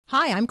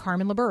Hi, I'm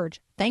Carmen LaBerge.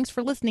 Thanks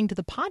for listening to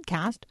the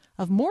podcast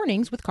of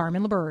Mornings with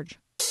Carmen LaBerge.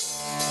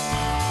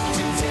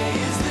 Today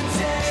is the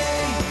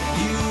day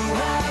you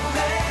have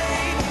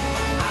made.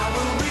 I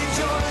will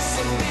rejoice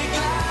and be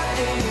glad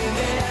in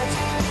it.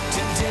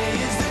 Today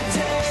is the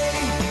day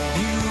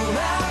you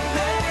have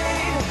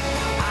made.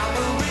 I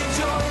will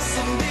rejoice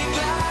and be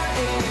glad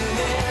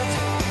in it.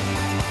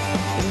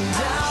 And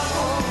I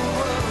won't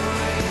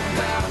worry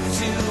about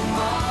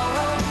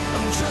tomorrow.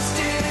 I'm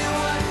trusting in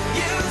what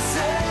you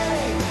say.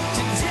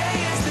 Today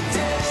is the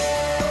day.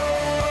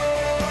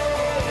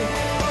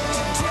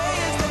 Today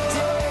is the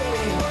day.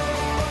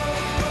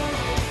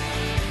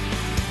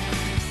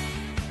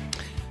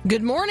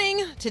 Good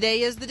morning.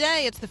 Today is the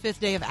day. It's the fifth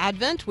day of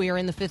Advent. We are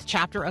in the fifth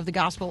chapter of the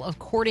Gospel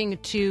according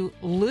to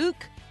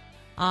Luke.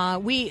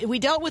 We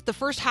dealt with the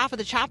first half of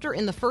the chapter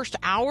in the first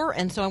hour,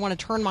 and so I want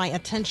to turn my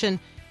attention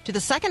to the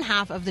second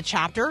half of the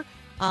chapter.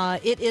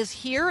 It is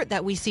here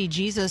that we see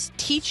Jesus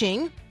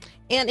teaching,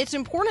 and it's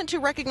important to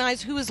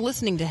recognize who is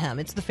listening to him.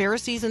 It's the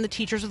Pharisees and the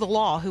teachers of the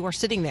law who are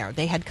sitting there.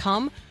 They had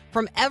come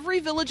from every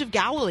village of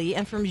Galilee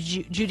and from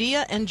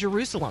Judea and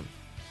Jerusalem.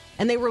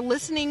 And they were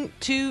listening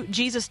to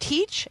Jesus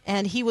teach,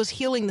 and he was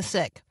healing the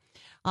sick.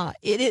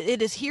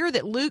 It is here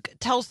that Luke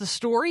tells the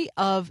story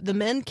of the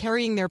men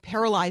carrying their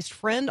paralyzed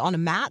friend on a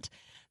mat.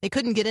 They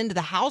couldn't get into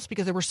the house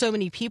because there were so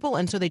many people,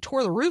 and so they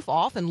tore the roof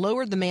off and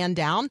lowered the man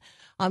down.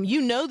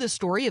 You know the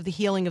story of the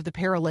healing of the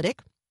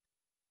paralytic.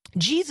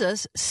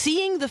 Jesus,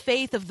 seeing the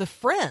faith of the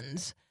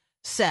friends,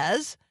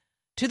 says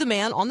to the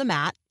man on the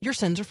mat, "Your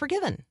sins are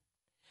forgiven."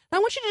 Now,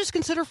 I want you to just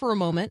consider for a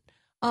moment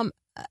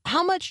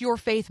how much your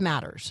faith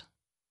matters.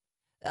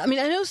 I mean,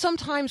 I know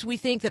sometimes we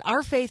think that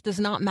our faith does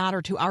not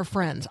matter to our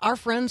friends. Our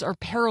friends are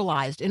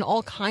paralyzed in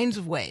all kinds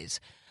of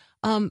ways.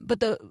 But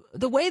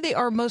the way they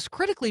are most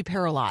critically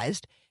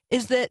paralyzed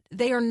is that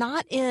they are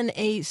not in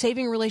a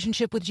saving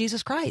relationship with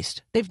Jesus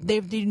Christ. They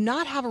do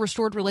not have a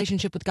restored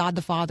relationship with God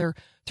the Father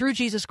through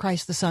Jesus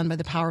Christ the Son by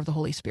the power of the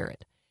Holy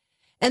Spirit.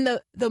 And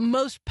the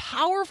most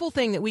powerful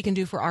thing that we can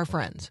do for our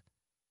friends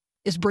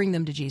is bring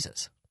them to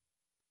Jesus.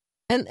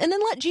 And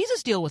then let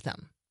Jesus deal with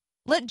them.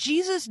 Let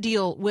Jesus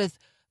deal with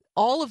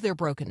all of their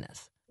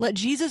brokenness. Let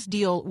Jesus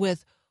deal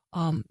with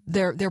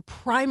their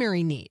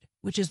primary need,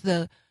 which is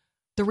the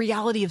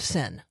reality of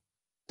sin,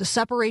 the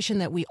separation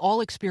that we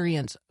all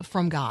experience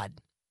from God.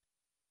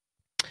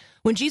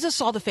 When Jesus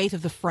saw the faith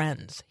of the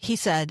friends, he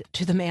said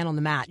to the man on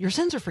the mat, "Your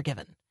sins are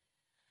forgiven."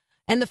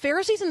 And the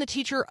Pharisees and the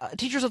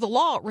teachers of the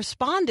law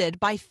responded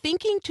by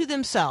thinking to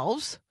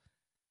themselves,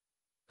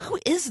 "Who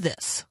is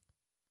this?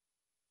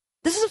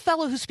 This is a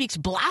fellow who speaks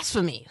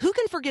blasphemy. Who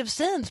can forgive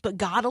sins but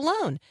God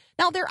alone?"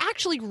 Now, they're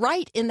actually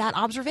right in that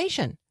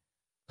observation.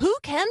 Who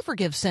can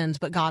forgive sins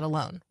but God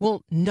alone?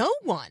 Well, no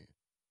one.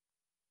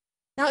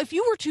 Now, if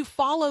you were to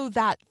follow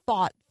that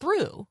thought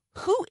through,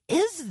 who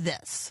is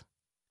this?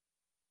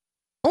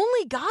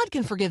 Only God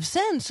can forgive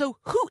sins, so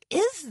who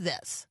is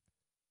this?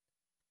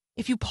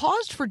 If you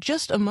paused for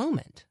just a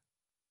moment,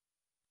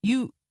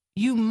 you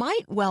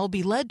might well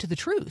be led to the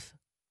truth.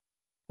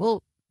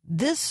 Well,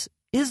 this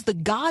is the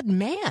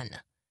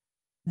God-man.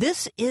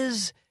 This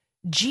is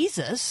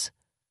Jesus,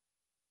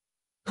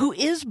 who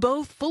is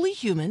both fully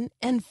human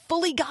and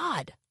fully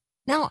God.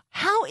 Now,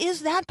 how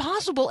is that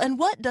possible, and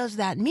what does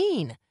that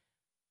mean?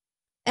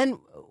 And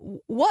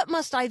what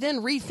must I then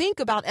rethink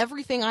about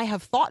everything I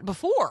have thought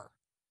before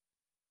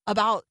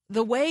about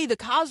the way the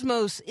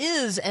cosmos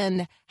is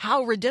and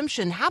how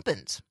redemption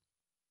happens?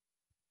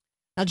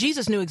 Now,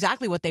 Jesus knew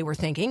exactly what they were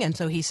thinking, and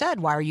so he said,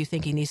 "Why are you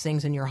thinking these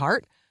things in your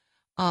heart?"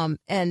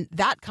 And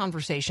that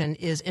conversation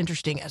is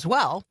interesting as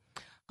well.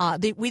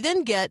 We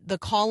then get the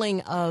calling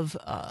of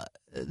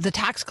the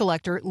tax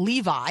collector,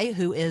 Levi,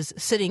 who is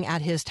sitting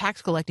at his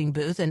tax collecting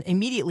booth, and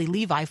immediately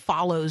Levi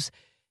follows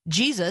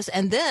Jesus.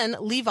 And then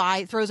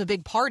Levi throws a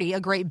big party, a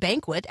great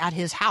banquet at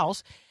his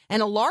house,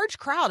 and a large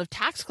crowd of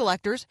tax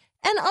collectors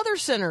and other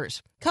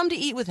sinners come to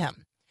eat with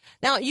him.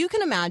 Now, you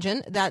can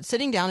imagine that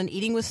sitting down and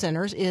eating with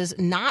sinners is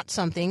not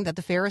something that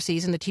the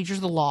Pharisees and the teachers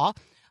of the law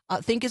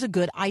think is a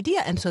good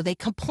idea. And so they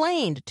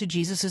complained to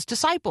Jesus'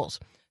 disciples,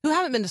 who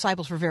haven't been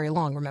disciples for very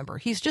long, remember.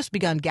 He's just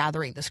begun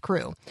gathering this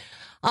crew.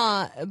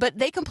 But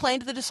they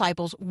complained to the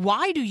disciples,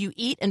 "Why do you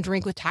eat and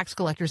drink with tax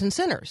collectors and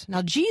sinners?"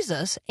 Now,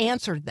 Jesus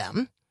answered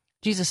them.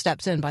 Jesus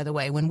steps in, by the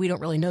way, when we don't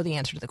really know the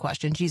answer to the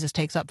question. Jesus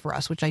takes up for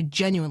us, which I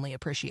genuinely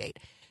appreciate.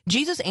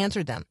 Jesus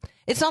answered them,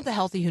 "It's not the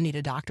healthy who need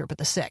a doctor, but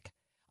the sick.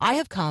 I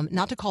have come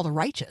not to call the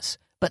righteous,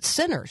 but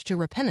sinners to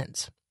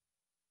repentance."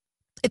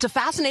 It's a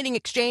fascinating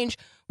exchange.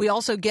 We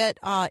also get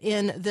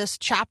in this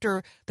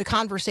chapter the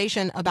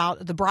conversation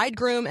about the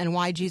bridegroom and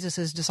why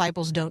Jesus'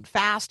 disciples don't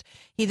fast.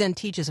 He then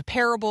teaches a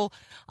parable.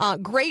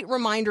 Great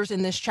reminders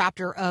in this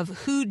chapter of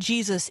who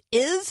Jesus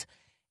is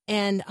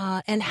and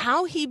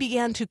how he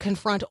began to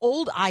confront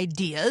old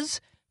ideas,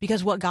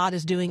 because what God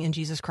is doing in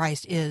Jesus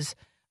Christ is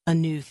a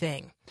new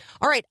thing.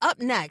 All right, up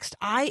next,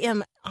 I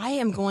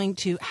am going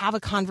to have a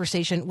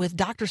conversation with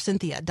Dr.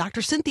 Cynthia.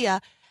 Dr. Cynthia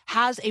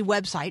has a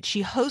website.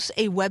 She hosts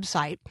a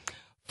website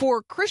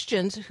for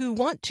Christians who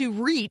want to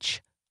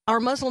reach our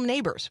Muslim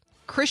neighbors,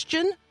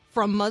 Christian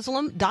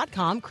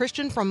christianfrommuslim.com,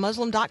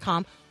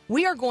 christianfrommuslim.com.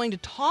 We are going to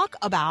talk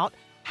about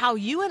how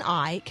you and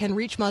I can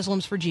reach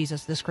Muslims for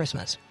Jesus this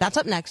Christmas. That's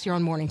up next here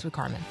on Mornings with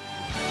Carmen.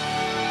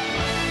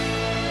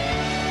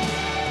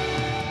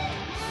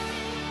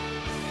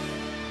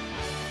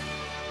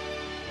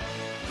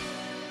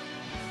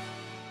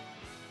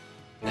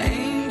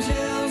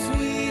 Angels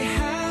we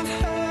have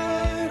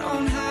heard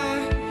on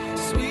high,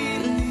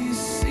 sweetly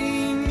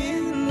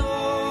singing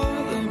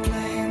o'er the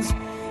plains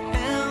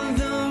and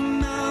the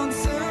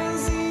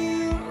mountains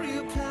in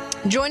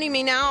reply. Joining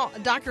me now,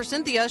 Dr.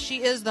 Cynthia.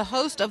 She is the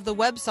host of the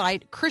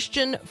website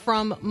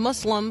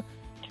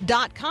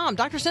christianfrommuslim.com.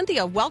 Dr.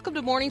 Cynthia, welcome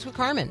to Mornings with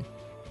Carmen.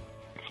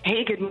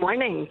 Hey, good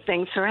morning.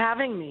 Thanks for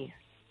having me.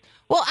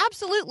 Well,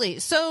 absolutely.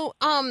 So,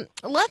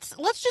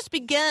 let's just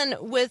begin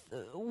with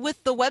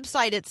the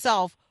website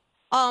itself.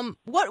 What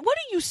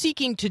are you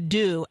seeking to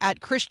do at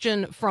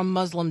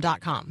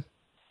christianfrommuslim.com?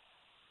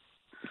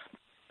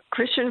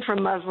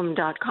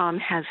 ChristianFromMuslim.com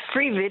has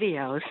free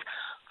videos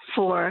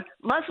for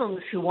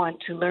Muslims who want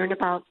to learn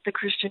about the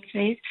Christian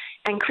faith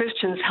and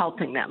Christians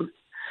helping them.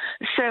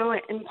 So,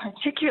 in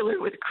particular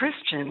with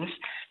Christians,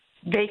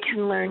 they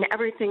can learn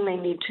everything they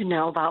need to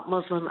know about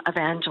Muslim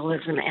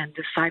evangelism and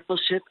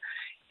discipleship,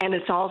 and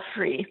it's all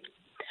free.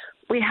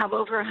 We have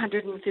over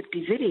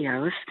 150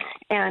 videos,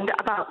 and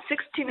about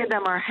 16 of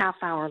them are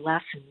half-hour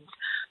lessons.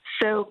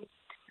 So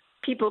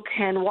people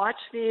can watch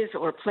these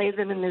or play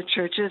them in their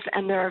churches,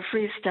 and there are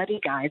free study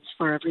guides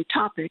for every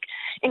topic,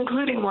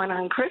 including one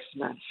on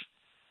Christmas.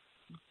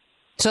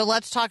 So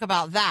let's talk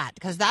about that,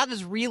 because that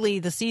is really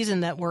the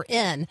season that we're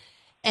in.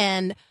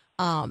 And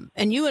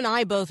you and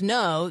I both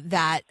know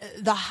that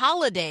the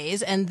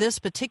holidays and this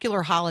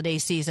particular holiday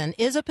season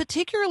is a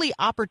particularly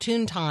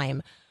opportune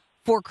time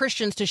for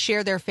Christians to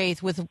share their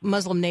faith with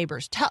Muslim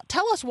neighbors.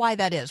 Tell us why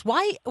that is.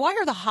 Why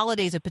are the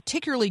holidays a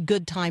particularly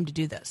good time to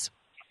do this?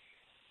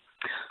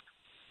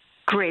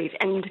 Great.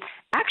 And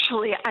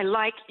actually, I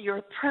like your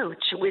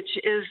approach, which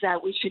is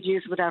that we should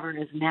use whatever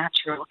is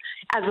natural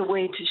as a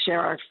way to share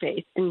our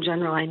faith. In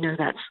general, I know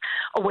that's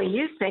a way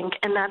you think,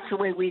 and that's the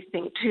way we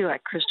think, too,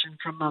 at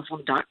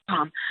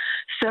ChristianFromMuslim.com.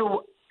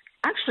 So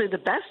actually, the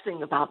best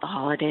thing about the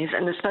holidays,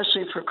 and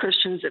especially for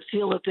Christians that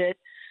feel a bit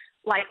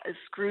like a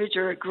Scrooge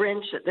or a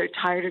Grinch, that they're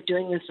tired of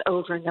doing this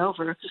over and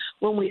over,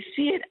 when we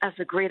see it as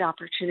a great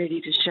opportunity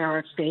to share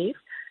our faith,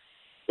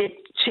 it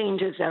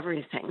changes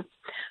everything.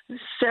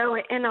 So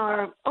in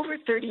our over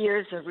 30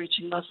 years of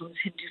reaching Muslims,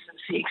 Hindus, and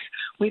Sikhs,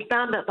 we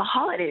found that the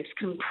holidays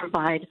can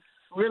provide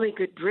really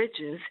good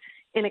bridges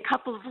in a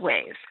couple of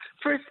ways.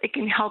 First, it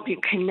can help you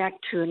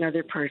connect to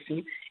another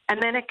person,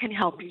 and then it can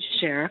help you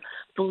share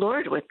the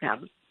Lord with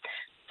them.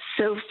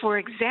 So, for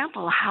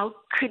example, how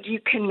could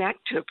you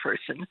connect to a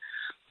person?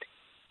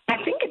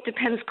 I think it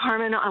depends,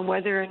 Carmen, on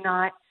whether or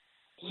not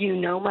you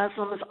know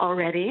Muslims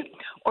already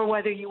or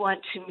whether you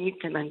want to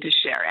meet them and to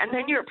share. And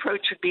then your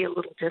approach would be a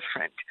little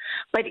different.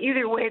 But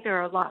either way,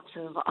 there are lots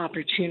of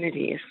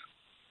opportunities.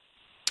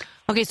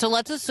 Okay, so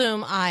let's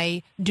assume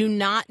I do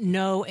not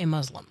know a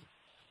Muslim.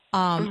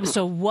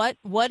 So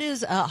what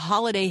is a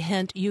holiday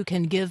hint you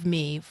can give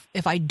me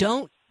if I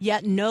don't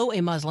yet know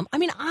a Muslim? I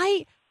mean,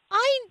 I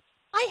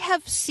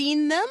have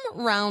seen them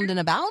round and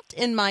about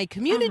in my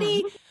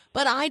community,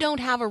 but I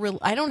don't have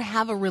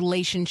a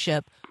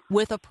relationship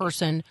with a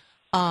person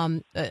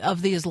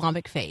of the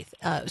Islamic faith.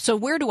 So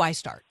where do I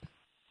start?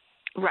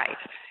 Right.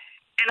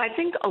 And I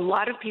think a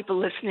lot of people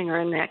listening are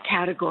in that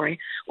category.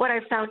 What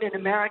I've found in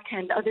America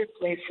and other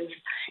places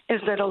is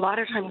that a lot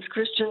of times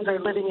Christians are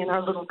living in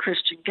our little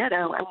Christian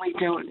ghetto, and we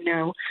don't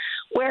know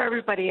where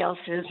everybody else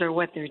is or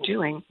what they're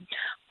doing.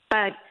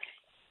 But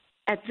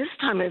at this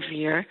time of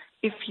year,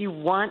 if you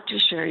want to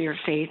share your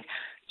faith,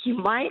 you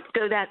might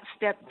go that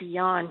step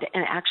beyond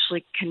and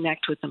actually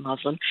connect with a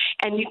Muslim.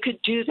 And you could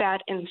do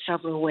that in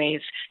several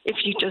ways. If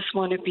you just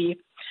want to be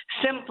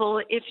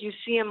simple, if you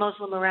see a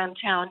Muslim around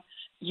town,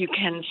 you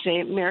can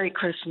say Merry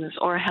Christmas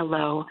or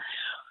hello.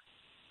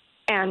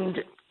 And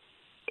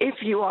if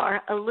you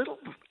are a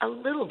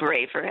little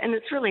braver, and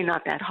it's really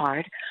not that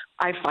hard,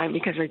 I find,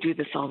 because I do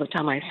this all the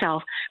time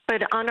myself,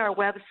 but on our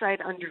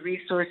website under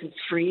resources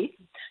free,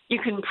 you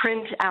can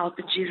print out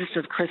the Jesus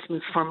of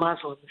Christmas for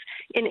Muslims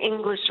in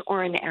English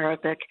or in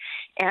Arabic,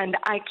 and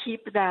I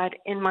keep that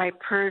in my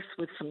purse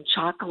with some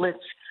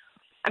chocolates.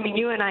 I mean,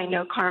 you and I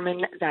know,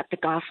 Carmen, that the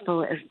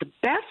gospel is the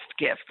best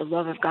gift. The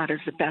love of God is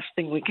the best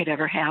thing we could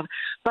ever have,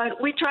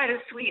 but we try to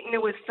sweeten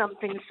it with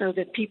something so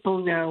that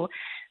people know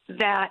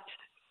that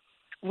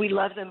we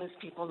love them as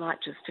people, not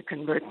just to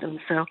convert them.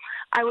 So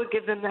I would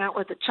give them that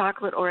with a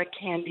chocolate or a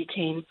candy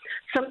cane,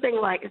 something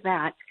like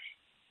that.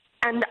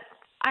 And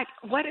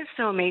what is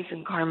so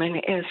amazing, Carmen,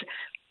 is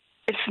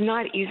it's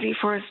not easy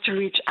for us to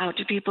reach out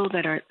to people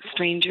that are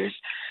strangers.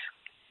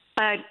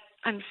 But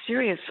I'm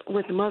serious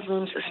with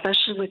Muslims,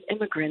 especially with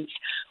immigrants,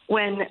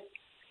 when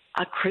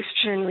a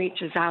Christian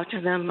reaches out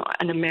to them,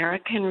 an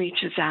American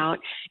reaches out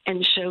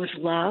and shows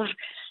love,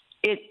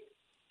 it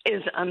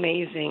is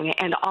amazing,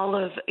 and all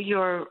of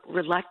your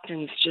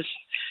reluctance just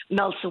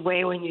melts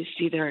away when you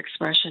see their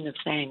expression of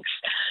thanks.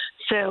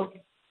 So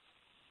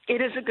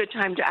it is a good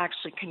time to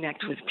actually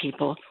connect with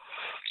people.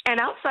 And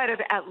outside of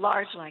at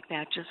large like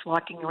that, just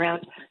walking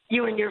around,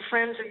 you and your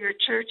friends or your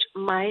church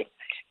might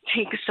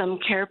take some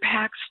care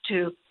packs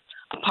to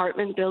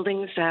apartment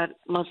buildings that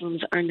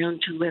Muslims are known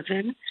to live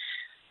in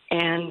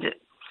and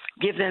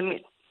give them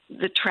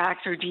the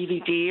tracts or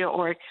DVD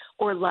or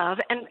love.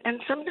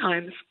 And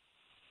sometimes,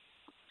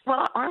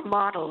 well, our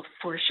model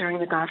for sharing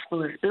the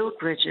gospel is build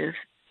bridges,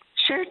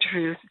 share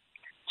truth,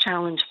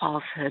 challenge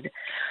falsehood.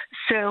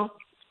 So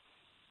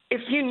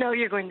if you know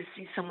you're going to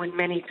see someone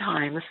many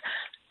times,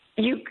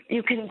 you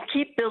can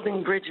keep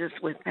building bridges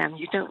with them.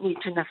 You don't need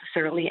to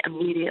necessarily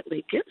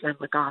immediately give them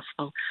the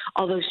gospel,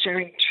 although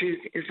sharing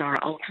truth is our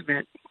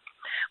ultimate.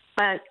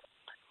 But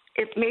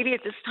if maybe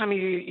at this time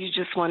you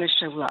just want to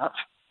show love.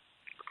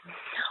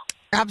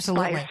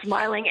 Absolutely. By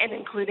smiling and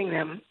including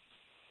them.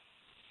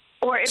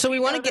 Or if so we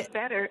want to get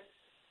better.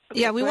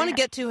 Yeah, we want to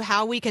get to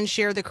how we can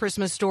share the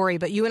Christmas story,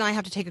 but you and I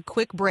have to take a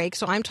quick break.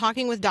 So I'm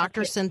talking with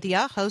Dr.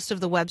 Cynthia, host of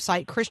the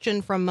website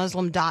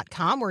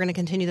ChristianFromMuslim.com. We're going to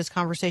continue this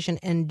conversation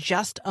in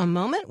just a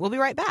moment. We'll be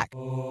right back.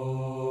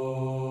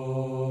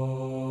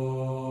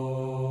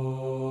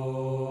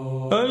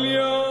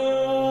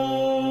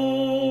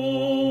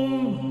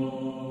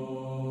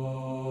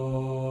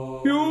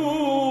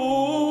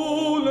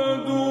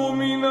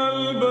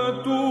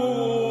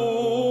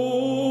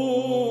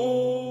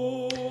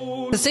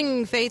 The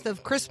singing faith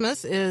of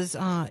Christmas is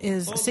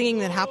singing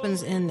that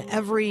happens in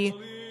every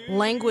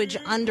language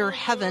under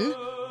heaven.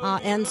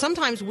 And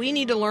sometimes we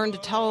need to learn to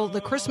tell the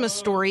Christmas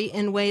story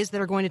in ways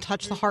that are going to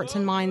touch the hearts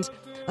and minds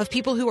of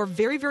people who are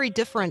very, very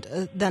different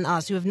than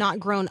us, who have not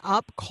grown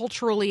up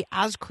culturally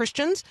as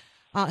Christians,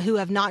 who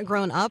have not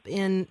grown up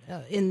in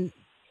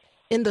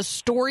the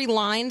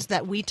storylines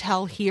that we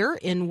tell here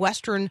in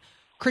Western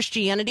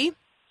Christianity.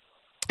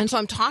 And so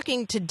I'm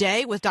talking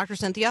today with Dr.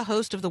 Cynthia,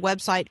 host of the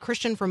website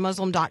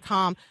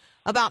ChristianFromMuslim.com,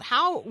 about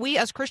how we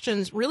as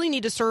Christians really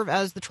need to serve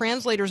as the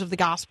translators of the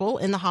gospel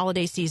in the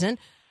holiday season,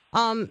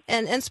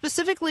 and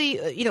specifically,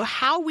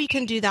 how we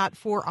can do that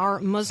for our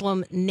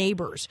Muslim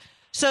neighbors.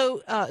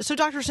 So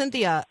Dr.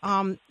 Cynthia,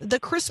 the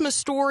Christmas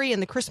story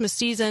and the Christmas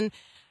season,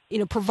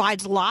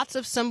 provides lots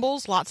of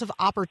symbols, lots of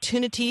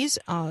opportunities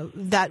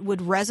that would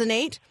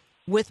resonate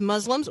with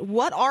Muslims.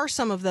 What are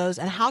some of those,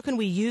 and how can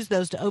we use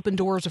those to open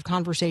doors of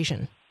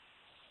conversation?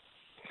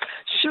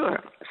 Sure.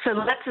 So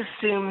let's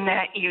assume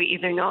that you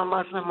either know a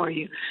Muslim or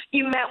you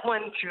met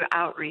one through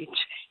outreach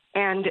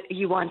and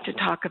you want to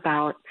talk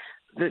about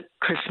the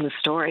Christmas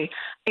story.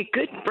 A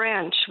good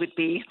branch would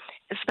be,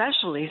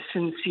 especially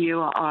since you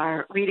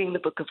are reading the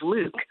book of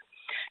Luke,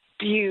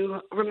 do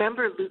you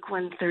remember Luke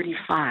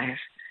 1:35?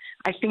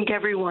 I think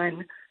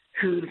everyone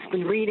who's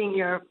been reading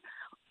your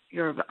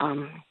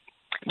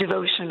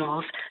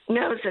devotionals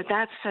knows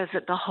that says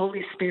that the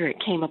Holy Spirit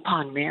came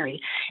upon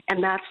Mary,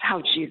 and that's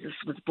how Jesus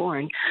was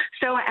born.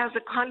 So as a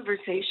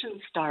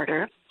conversation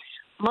starter,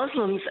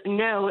 Muslims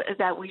know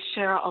that we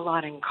share a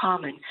lot in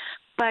common,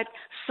 but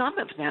some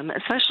of them,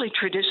 especially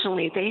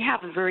traditionally, they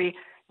have a very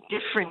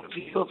different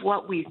view of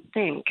what we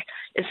think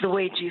is the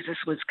way Jesus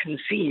was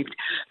conceived.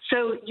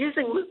 So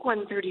using Luke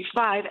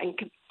 1:35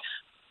 and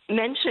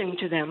mentioning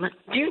to them,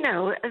 do you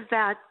know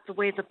that the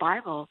way the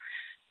Bible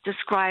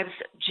describes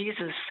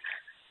Jesus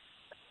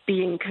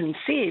being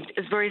conceived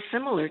is very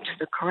similar to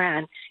the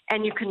Quran,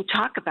 and you can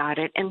talk about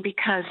it, and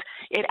because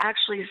it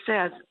actually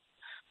says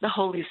the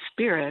Holy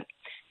Spirit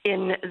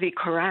in the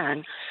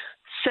Quran.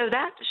 So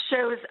that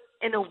shows,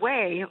 in a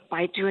way,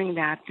 by doing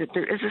that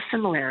there is a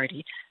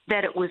similarity,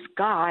 that it was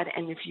God,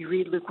 and if you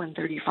read Luke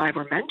 1:35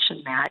 or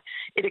mention that,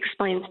 it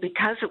explains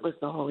because it was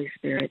the Holy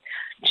Spirit,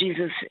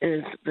 Jesus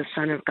is the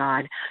Son of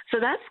God. So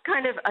that's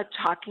kind of a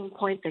talking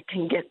point that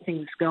can get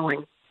things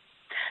going.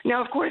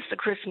 Now, of course, the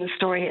Christmas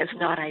story is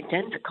not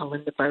identical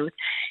in the both,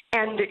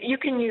 and you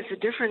can use the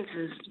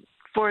differences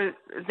for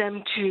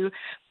them to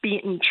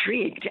be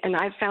intrigued, and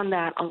I've found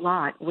that a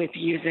lot with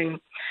using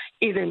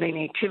either the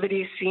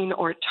nativity scene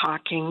or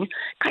talking,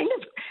 kind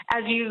of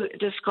as you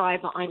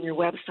describe on your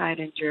website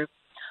and your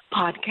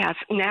podcast,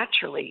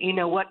 naturally,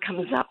 what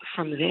comes up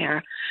from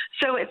there.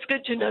 So it's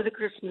good to know the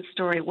Christmas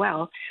story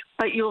well,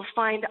 but you'll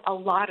find a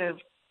lot of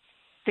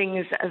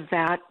things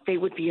that they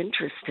would be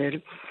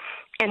interested.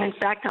 And in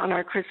fact, on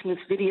our Christmas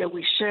video,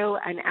 we show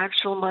an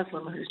actual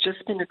Muslim who's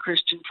just been a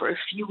Christian for a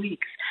few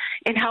weeks,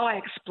 and how I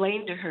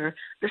explained to her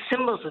the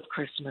symbols of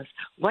Christmas.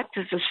 What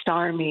does a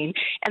star mean?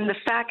 And the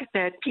fact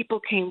that people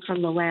came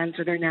from the lands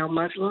that are now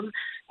Muslim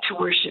to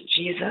worship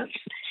Jesus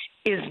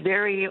is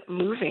very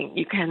moving.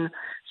 You can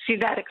see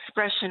that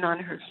expression on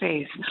her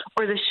face.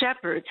 Or the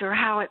shepherds, or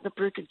how at the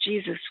birth of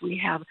Jesus we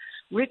have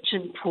rich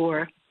and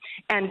poor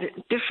and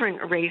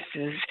different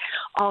races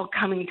all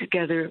coming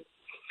together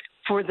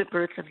for the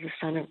birth of the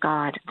Son of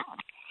God.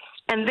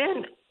 And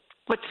then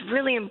what's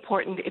really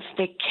important, if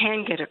they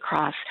can get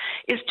across,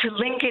 is to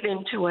link it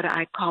into what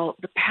I call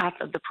the path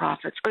of the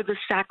prophets, or the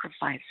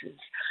sacrifices,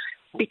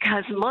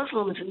 because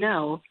Muslims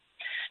know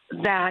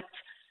that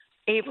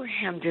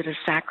Abraham did a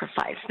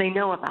sacrifice. They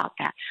know about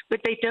that.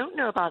 But they don't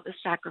know about the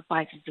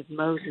sacrifices of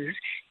Moses,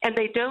 and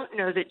they don't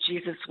know that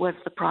Jesus was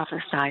the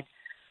prophesied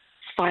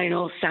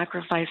final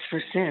sacrifice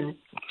for sin.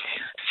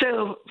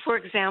 So, for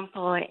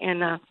example,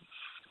 in a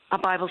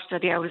Bible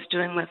study I was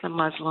doing with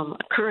a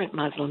current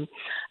Muslim,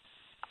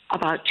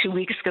 about 2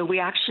 weeks ago, we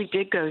actually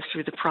did go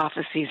through the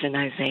prophecies in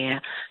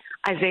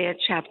Isaiah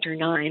chapter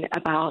 9,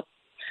 about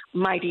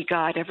mighty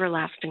God,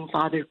 everlasting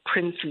Father,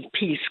 Prince of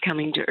Peace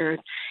coming to earth,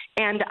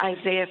 and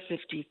Isaiah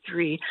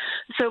 53.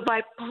 So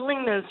by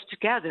pulling those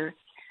together,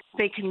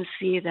 they can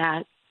see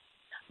that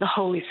the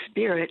Holy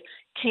Spirit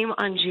came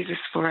on Jesus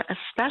for a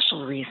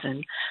special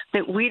reason,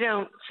 that we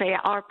don't say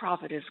our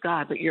prophet is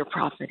God, but your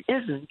prophet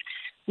isn't.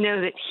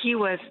 Know that he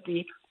was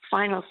the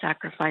final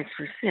sacrifice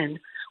for sin,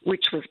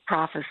 which was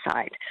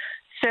prophesied.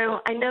 So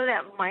I know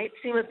that might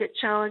seem a bit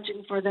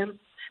challenging for them,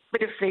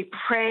 but if they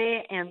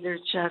pray and they're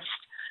just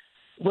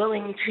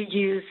willing to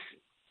use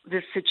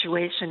this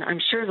situation, I'm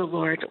sure the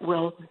Lord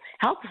will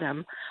help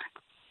them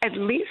at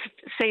least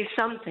say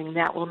something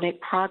that will make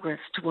progress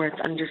towards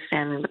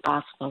understanding the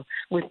gospel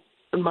with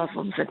the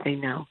Muslims that they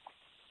know.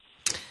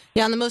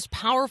 Yeah, and the most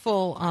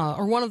powerful,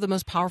 or one of the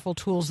most powerful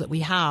tools that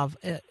we have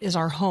is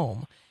our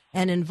home,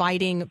 and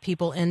inviting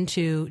people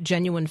into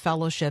genuine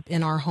fellowship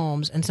in our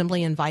homes and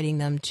simply inviting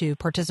them to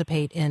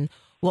participate in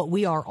what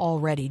we are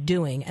already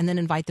doing, and then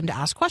invite them to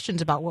ask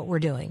questions about what we're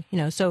doing.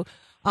 So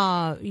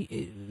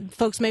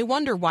folks may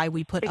wonder why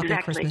we put up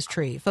a Christmas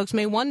tree. Folks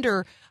may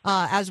wonder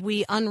as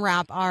we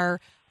unwrap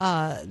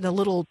the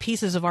little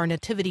pieces of our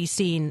nativity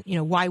scene,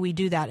 why we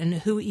do that and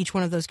who each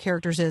one of those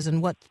characters is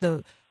and what's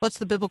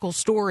the biblical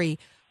story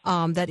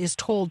that is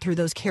told through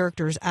those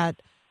characters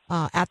at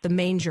the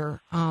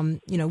manger.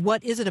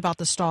 What is it about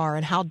the star,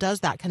 and how does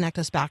that connect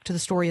us back to the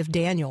story of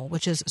Daniel,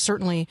 which is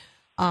certainly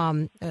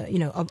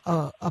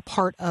a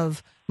part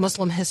of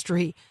Muslim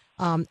history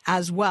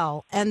as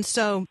well. And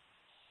so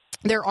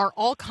there are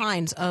all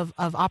kinds of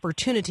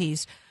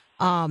opportunities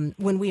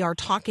when we are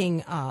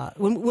talking,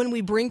 when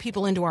we bring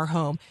people into our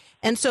home.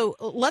 And so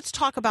let's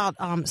talk about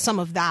some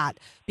of that,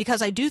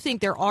 because I do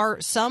think there are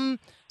some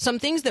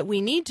things that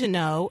we need to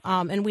know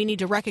and we need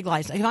to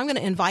recognize. If I'm going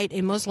to invite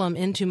a Muslim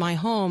into my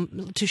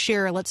home to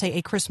share, let's say,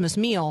 a Christmas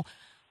meal,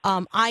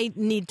 I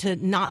need to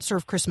not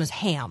serve Christmas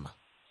ham.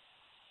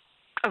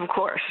 Of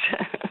course.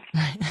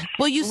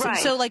 Well, right.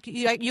 So like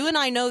you and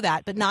I know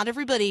that, but not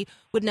everybody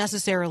would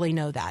necessarily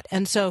know that.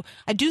 And so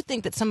I do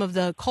think that some of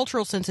the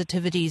cultural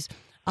sensitivities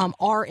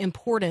are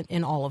important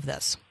in all of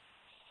this.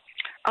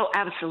 Oh,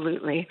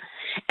 absolutely.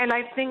 And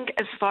I think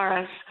as far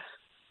as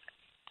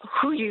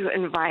who you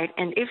invite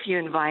and if you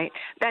invite,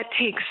 that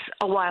takes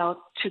a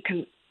while to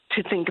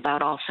think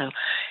about also.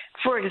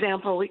 For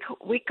example,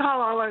 we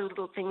call all our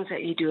little things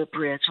that you do a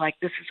bridge, like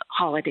this is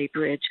holiday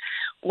bridge.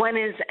 One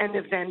is an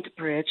event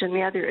bridge and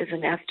the other is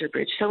an Esther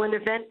bridge. So an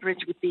event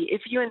bridge would be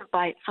if you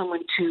invite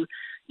someone to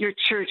your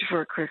church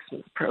for a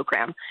Christmas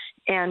program,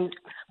 and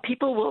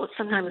people will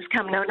sometimes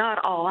come. No, not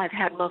all. I've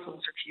had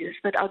Muslims refuse,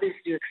 but others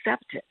do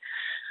accept it.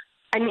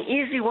 An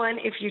easy one,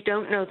 if you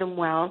don't know them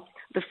well,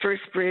 the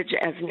first bridge,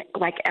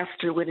 like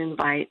Esther would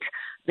invite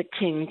the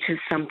king to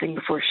something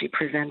before she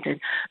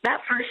presented.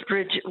 That first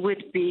bridge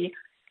would be,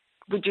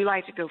 would you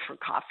like to go for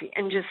coffee,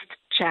 and just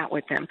chat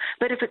with them.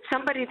 But if it's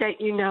somebody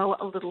that you know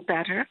a little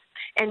better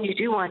and you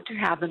do want to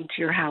have them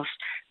to your house,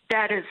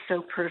 that is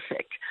so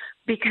perfect,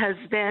 because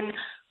then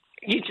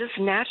you just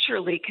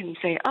naturally can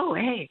say, oh,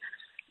 hey,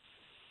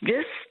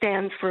 this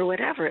stands for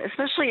whatever,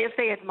 especially if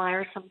they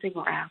admire something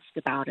or ask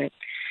about it.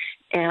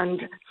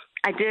 And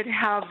I did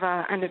have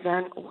an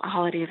event, a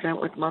holiday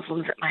event with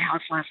Muslims at my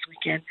house last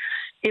weekend.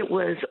 It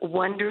was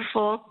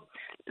wonderful.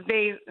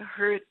 They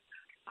heard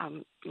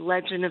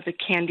Legend of the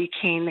Candy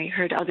Cane. They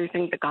heard other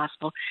things, the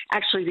gospel.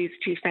 Actually, these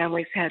two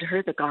families had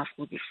heard the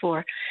gospel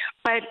before.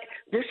 But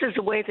this is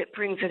a way that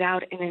brings it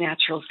out in a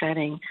natural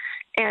setting.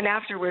 And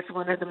afterwards,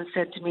 one of them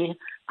said to me,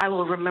 I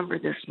will remember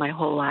this my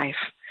whole life.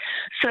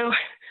 So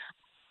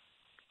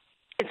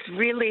it's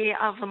really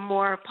of a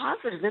more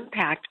positive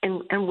impact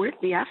and worth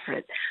the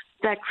effort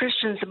that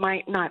Christians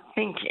might not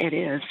think it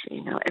is.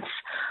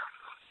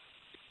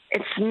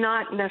 It's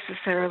not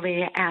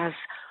necessarily as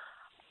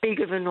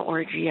big of an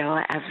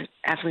ordeal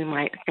as we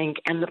might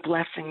think, and the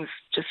blessings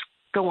just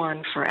go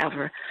on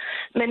forever.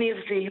 Many of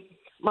the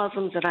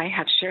Muslims that I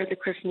have shared the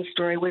Christmas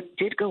story with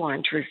did go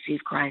on to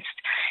receive Christ.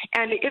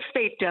 And if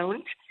they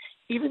don't,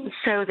 even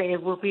so, they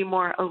will be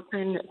more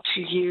open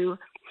to you,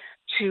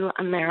 to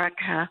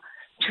America,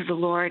 to the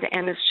Lord,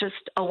 and it's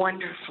just a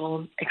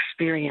wonderful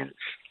experience.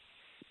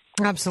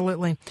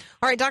 Absolutely.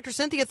 All right, Dr.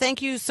 Cynthia,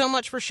 thank you so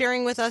much for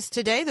sharing with us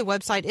today. The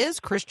website is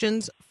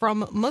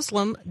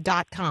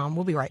christiansfrommuslim.com.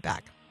 We'll be right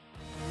back.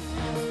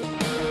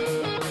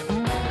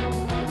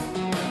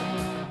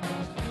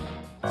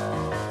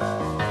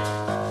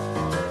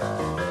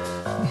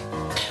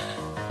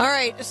 All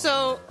right,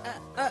 so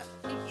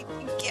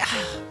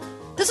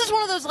this is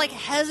one of those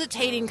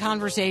hesitating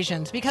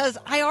conversations, because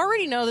I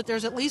already know that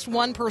there's at least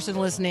one person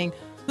listening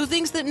who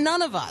thinks that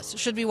none of us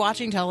should be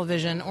watching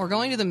television or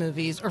going to the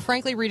movies or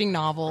frankly reading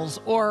novels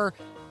or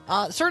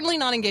Certainly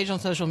not engage on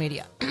social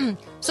media.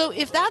 So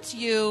if that's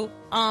you,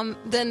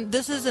 then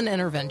this is an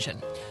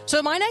intervention.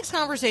 So my next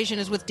conversation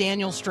is with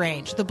Daniel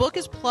Strange. The book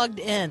is Plugged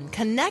In,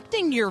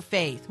 connecting your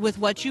faith with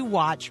what you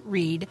watch,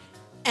 read,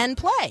 and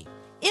play.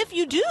 If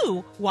you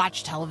do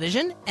watch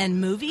television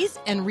and movies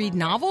and read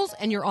novels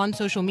and you're on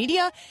social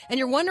media and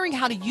you're wondering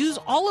how to use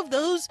all of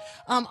those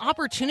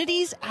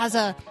opportunities as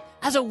a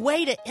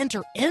way to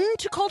enter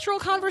into cultural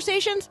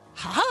conversations,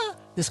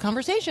 this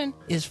conversation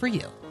is for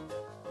you.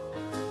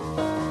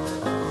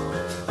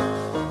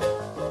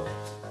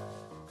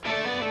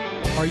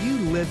 Are you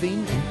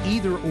living an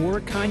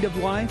either-or kind of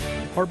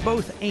life, or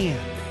both and?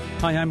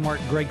 Hi, I'm Mark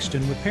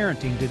Gregston with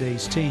Parenting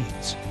Today's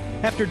Teens.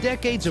 After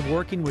decades of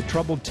working with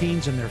troubled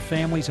teens and their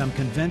families, I'm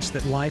convinced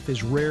that life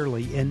is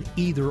rarely an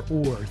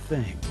either-or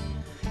thing.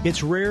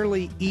 It's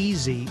rarely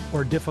easy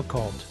or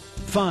difficult,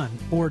 fun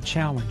or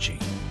challenging.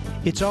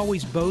 It's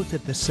always both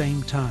at the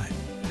same time.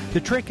 The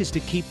trick is to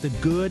keep the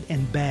good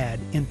and bad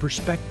in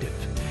perspective.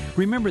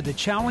 Remember that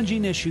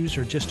challenging issues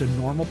are just a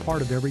normal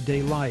part of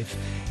everyday life,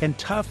 and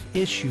tough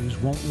issues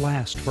won't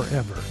last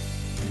forever.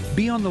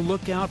 Be on the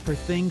lookout for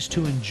things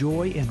to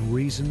enjoy and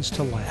reasons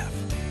to laugh.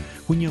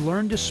 When you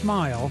learn to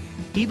smile,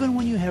 even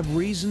when you have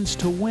reasons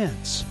to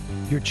wince,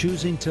 you're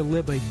choosing to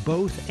live a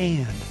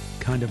both-and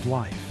kind of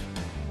life.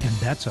 And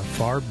that's a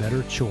far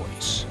better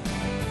choice.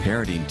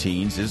 Parenting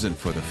teens isn't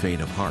for the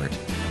faint of heart.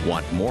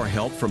 Want more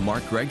help from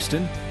Mark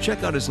Gregston?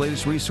 Check out his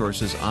latest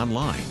resources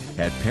online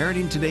at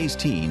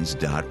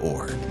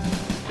parentingtodaysteens.org.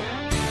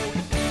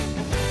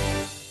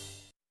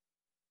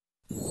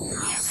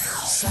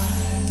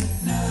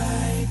 Silent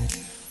night,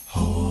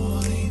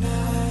 holy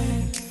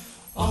night,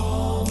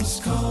 all was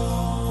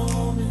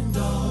calm and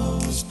all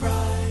was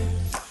bright.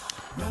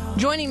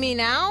 Joining me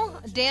now,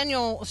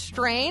 Daniel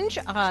Strange.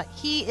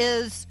 He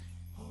is,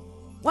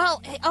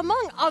 well,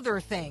 among other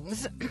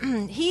things,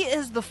 he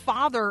is the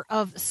father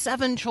of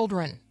 7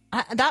 children.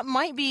 That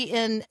might be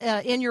in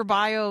your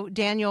bio,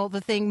 Daniel,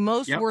 the thing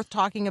most worth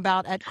talking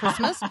about at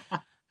Christmas.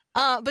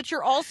 But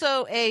you're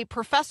also a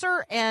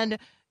professor, and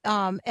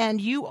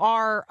you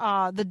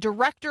are the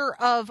director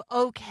of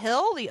Oak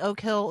Hill, the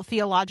Oak Hill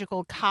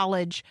Theological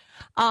College.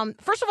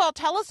 First of all,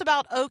 tell us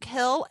about Oak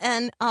Hill,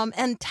 and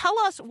tell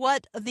us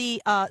what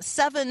the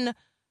 7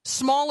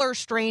 smaller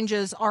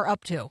Stranges are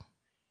up to.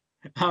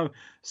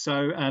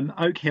 So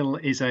Oak Hill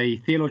is a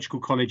theological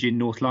college in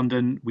North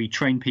London. We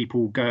train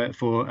people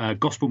for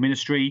gospel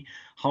ministry.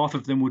 Half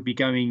of them would be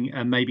going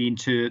maybe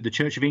into the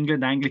Church of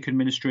England, Anglican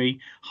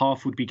ministry.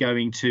 Half would be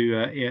going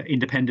to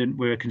independent.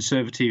 We're a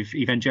conservative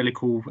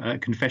evangelical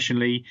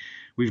confessionally.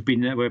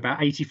 We're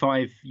about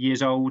 85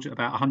 years old,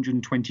 about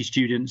 120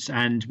 students,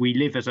 and we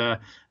live as a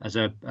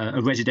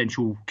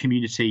residential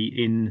community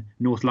in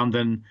North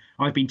London.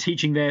 I've been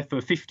teaching there for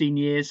 15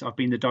 years. I've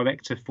been the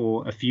director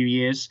for a few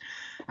years.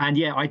 And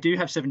yeah, I do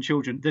have 7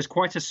 children. There's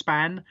quite a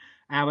span.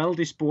 Our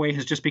eldest boy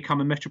has just become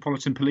a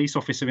Metropolitan Police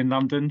officer in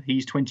London.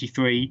 He's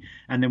 23.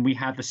 And then we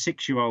have a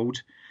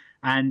 6-year-old.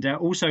 And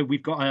also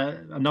we've got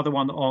another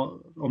one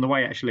on the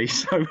way, actually.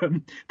 So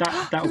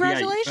that'll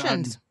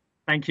Congratulations. be 8.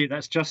 Thank you.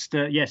 That's just,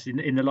 yes,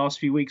 in the last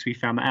few weeks we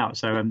found that out.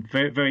 So I'm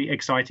very, very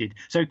excited.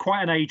 So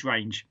quite an age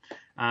range.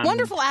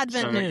 Wonderful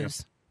Advent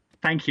news.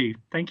 Thank you.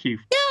 Thank you.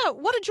 Yeah,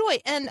 what a joy.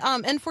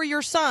 And for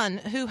your son,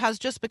 who has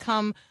just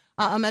become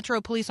a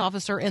Metro police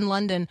officer in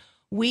London,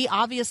 we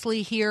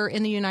obviously here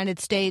in the United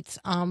States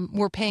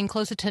were paying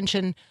close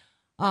attention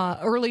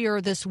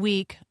earlier this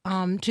week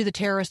to the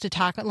terrorist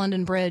attack at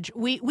London Bridge.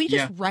 We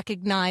just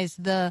recognize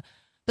the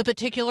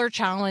particular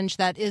challenge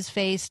that is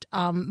faced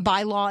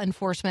by law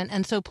enforcement.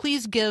 And so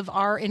please give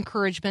our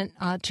encouragement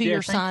to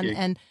your son. You.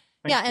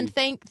 And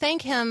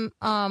thank him.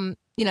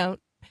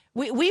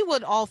 We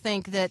would all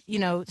think that,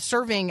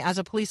 serving as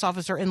a police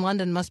officer in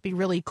London must be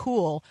really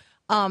cool.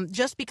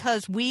 Just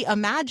because we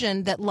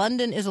imagine that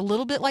London is a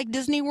little bit like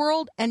Disney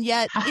World, and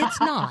yet it's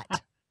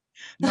not.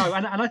 No,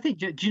 and I think,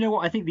 do you know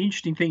what? I think the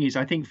interesting thing is,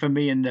 I think for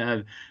me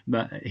and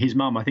his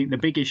mum, I think the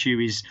big issue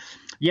is,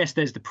 yes,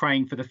 there's the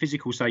praying for the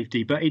physical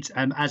safety, but it's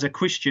as a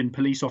Christian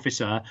police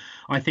officer,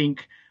 I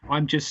think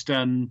I'm just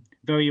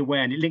very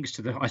aware, and it links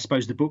to I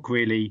suppose the book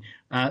really,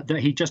 that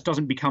he just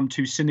doesn't become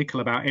too cynical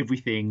about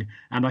everything.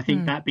 And I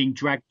think that being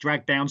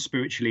dragged down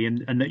spiritually,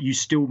 and that you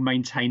still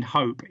maintain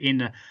hope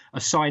in a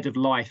side of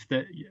life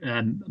that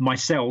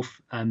myself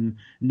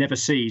never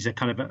sees, a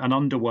kind of an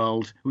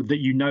underworld that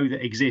that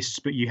exists,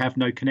 but you have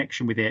no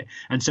connection with it.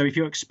 And so if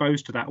you're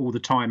exposed to that all the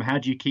time, how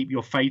do you keep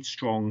your faith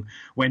strong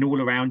when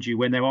all around you,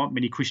 when there aren't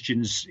many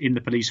Christians in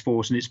the police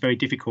force, and it's very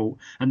difficult?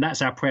 And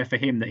that's our prayer for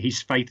him, that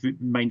his faith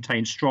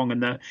maintains strong,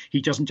 and that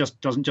he doesn't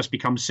just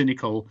become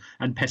cynical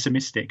and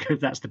pessimistic.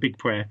 That's the big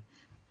prayer.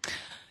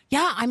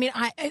 Yeah, I mean,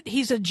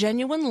 he's a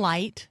genuine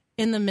light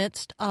in the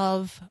midst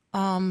of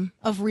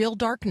real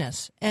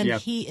darkness, and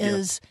he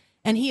is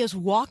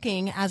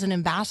walking as an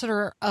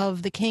ambassador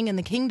of the King and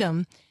the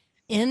kingdom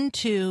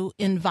into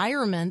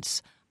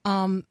environments,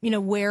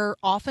 where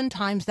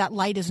oftentimes that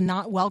light is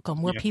not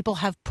welcome, where people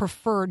have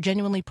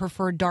genuinely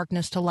preferred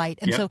darkness to light,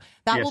 and so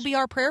that will be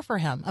our prayer for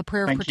him, a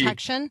prayer of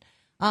protection.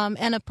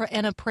 and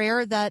a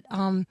prayer that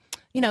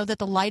that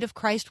the light of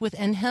Christ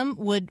within him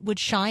would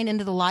shine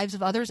into the lives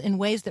of others in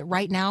ways that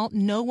right now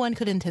no one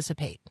could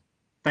anticipate.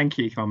 Thank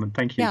you, Carmen.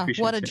 Thank you. Yeah,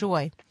 Appreciate what a it.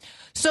 joy.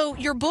 So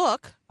your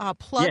book,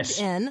 Plugged Yes.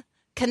 In,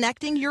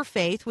 Connecting Your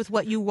Faith with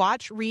What You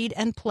Watch, Read,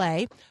 and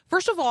Play.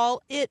 First of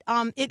all,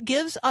 it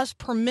gives us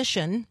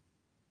permission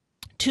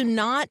to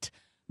not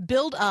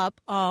build up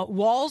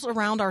walls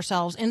around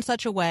ourselves in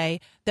such a way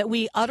that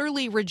we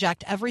utterly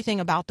reject everything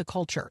about the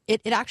culture.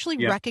 It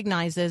actually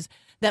recognizes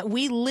that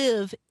we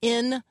live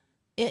in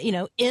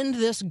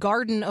this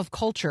garden of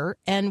culture,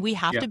 and we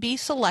have to be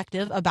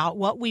selective about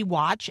what we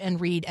watch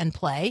and read and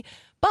play.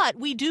 But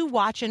we do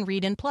watch and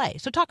read and play.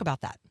 So talk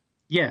about that.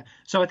 Yeah.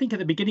 So I think at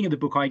the beginning of the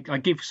book, I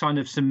give kind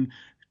of some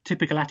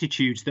typical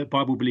attitudes that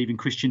Bible-believing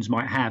Christians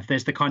might have.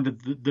 There's the kind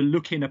of the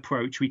look-in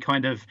approach.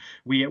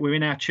 We're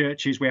in our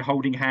churches, we're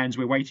holding hands,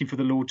 we're waiting for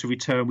the Lord to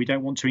return, we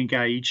don't want to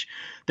engage.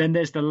 Then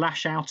there's the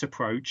lash-out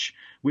approach,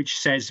 which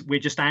says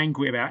we're just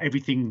angry about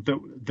everything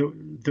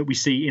that we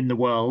see in the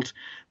world.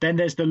 Then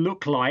there's the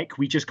look-like,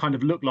 we just kind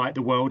of look like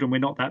the world and we're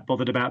not that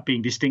bothered about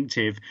being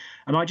distinctive.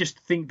 And I just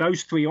think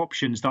those three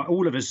options that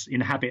all of us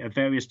inhabit at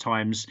various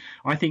times,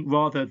 I think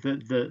rather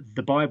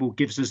the Bible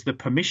gives us the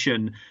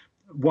permission.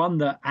 One,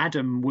 that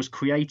Adam was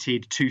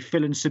created to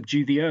fill and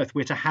subdue the earth.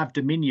 We're to have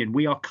dominion.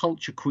 We are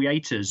culture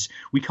creators.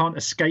 We can't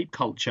escape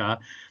culture.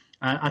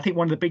 I think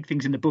one of the big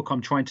things in the book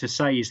I'm trying to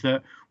say is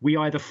that we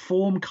either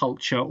form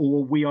culture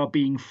or we are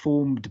being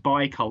formed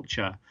by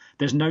culture.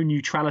 There's no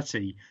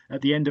neutrality.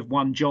 At the end of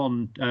 1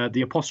 John,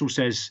 the apostle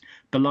says,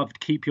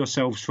 "Beloved, keep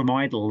yourselves from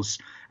idols."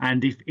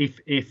 And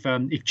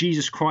if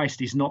Jesus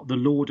Christ is not the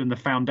Lord and the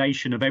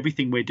foundation of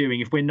everything we're doing,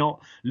 if we're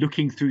not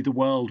looking through the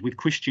world with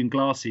Christian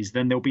glasses,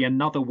 then there'll be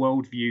another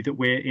worldview that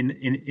we're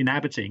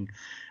inhabiting.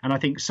 And I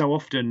think so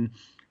often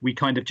we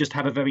kind of just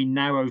have a very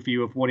narrow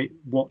view of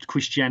what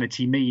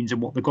Christianity means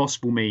and what the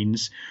gospel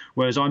means,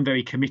 whereas I'm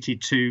very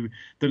committed to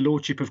the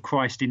lordship of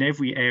Christ in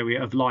every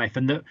area of life,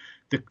 and that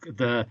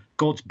the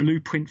God's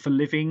blueprint for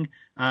living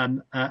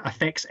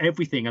affects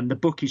everything. And the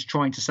book is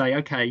trying to say,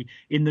 okay,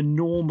 in the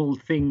normal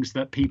things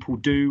that people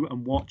do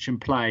and watch and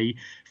play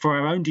for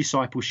our own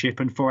discipleship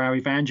and for our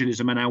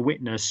evangelism and our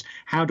witness,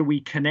 how do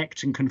we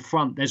connect and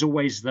confront? There's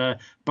always the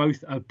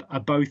both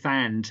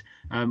and.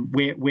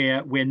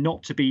 We're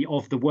not to be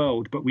of the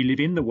world, but we live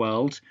in the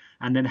world.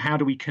 And then how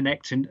do we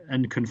connect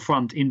and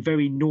confront in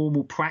very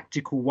normal,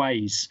 practical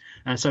ways?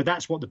 So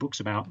that's what the book's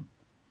about.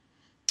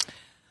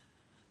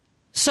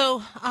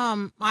 So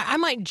I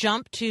might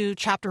jump to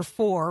chapter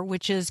 4,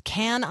 which is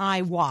Can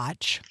I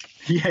Watch?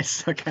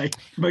 Yes, okay.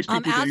 Most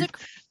people do.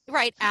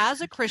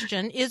 As a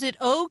Christian, is it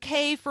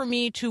okay for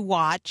me to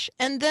watch?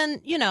 And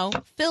then,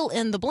 fill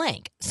in the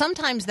blank.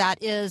 Sometimes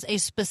that is a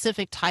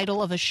specific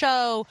title of a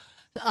show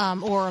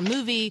or a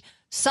movie.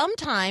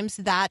 Sometimes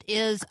that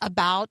is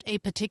about a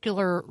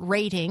particular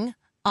rating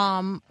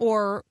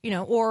or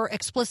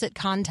explicit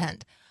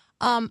content.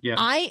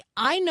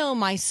 I know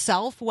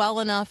myself well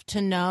enough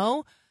to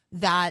know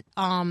that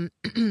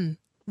the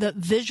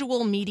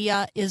visual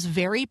media is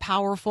very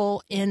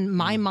powerful in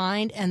my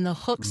mind, and the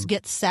hooks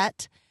get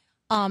set.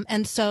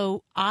 And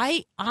so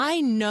I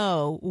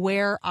know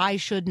where I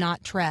should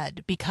not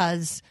tread,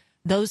 because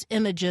those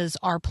images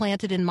are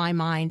planted in my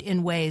mind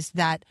in ways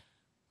that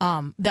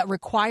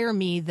require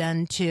me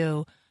then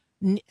to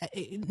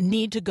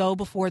need to go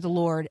before the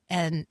Lord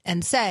and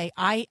say,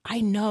 I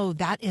know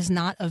that is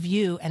not of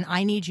you, and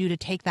I need you to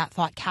take that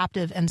thought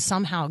captive and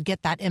somehow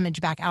get that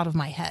image back out of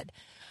my head.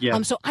 Yeah.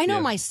 So I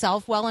know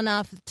myself well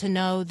enough to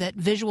know that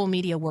visual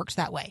media works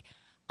that way.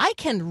 I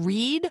can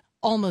read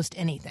almost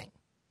anything.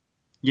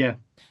 Yeah.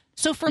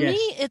 So for me,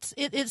 it's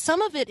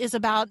some of it is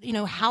about,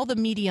 how the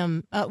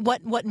medium,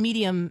 what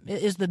medium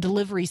is the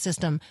delivery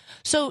system.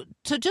 So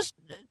to just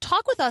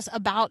talk with us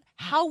about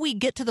how we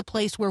get to the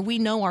place where we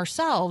know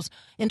ourselves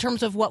in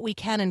terms of what we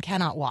can and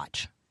cannot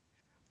watch.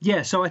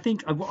 Yeah, so I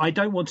think I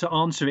don't want to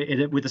answer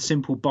it with a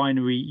simple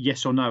binary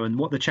yes or no. And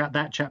what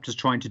that chapter's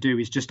trying to do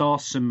is just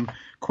ask some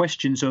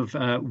questions of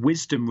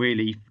wisdom,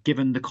 really,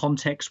 given the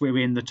context we're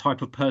in, the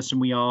type of person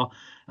we are.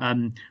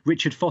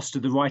 Richard Foster,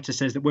 the writer,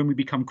 says that when we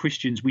become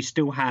Christians, we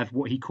still have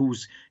what he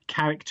calls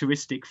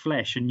characteristic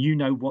flesh. And you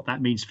know what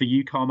that means for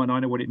you, Carmen. I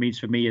know what it means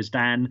for me as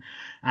Dan.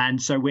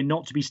 And so we're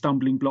not to be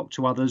stumbling block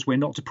to others. We're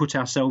not to put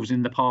ourselves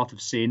in the path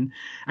of sin.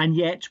 And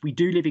yet we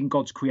do live in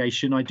God's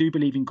creation. I do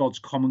believe in God's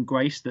common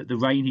grace, that the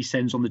rain he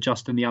sends on the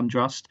just and the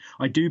unjust.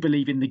 I do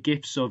believe in the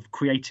gifts of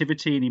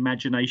creativity and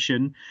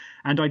imagination.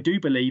 And I do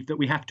believe that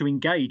we have to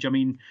engage. I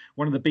mean,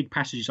 one of the big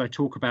passages I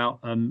talk about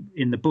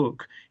in the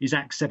book is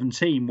Acts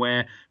 17,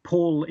 where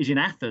Paul is in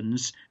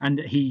Athens and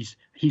he's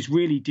he's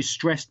really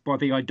distressed by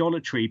the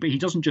idolatry, but he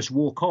doesn't just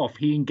walk off.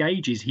 He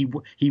engages.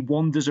 He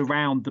wanders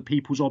around the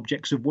people's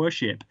objects of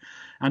worship.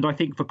 And I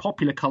think for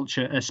popular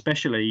culture,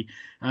 especially,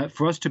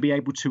 for us to be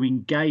able to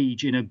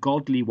engage in a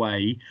godly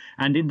way,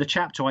 and in the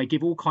chapter I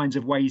give all kinds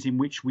of ways in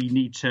which we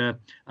need to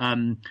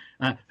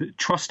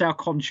trust our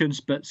conscience,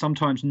 but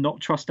sometimes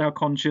not trust our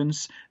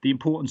conscience, the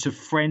importance of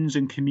friends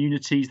and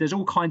communities. There's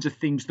all kinds of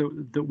things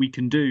that we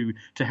can do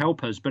to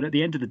help us. But at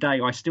the end of the day,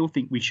 I still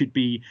think we should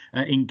be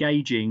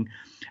engaging.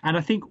 And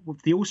I think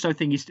the also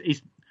thing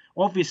is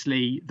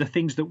obviously the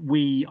things that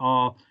we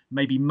are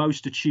maybe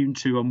most attuned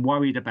to and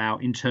worried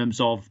about in terms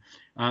of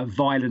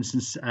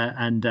violence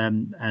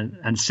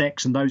and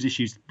sex and those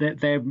issues.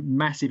 They're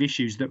massive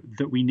issues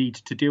that we need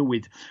to deal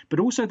with. But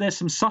also there's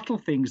some subtle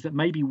things that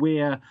maybe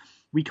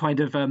we kind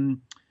of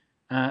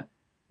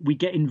we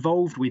get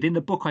involved with. In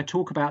the book, I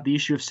talk about the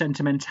issue of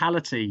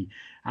sentimentality,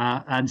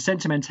 and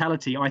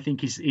sentimentality, I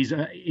think, is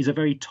a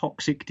very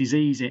toxic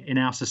disease in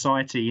our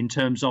society in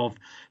terms of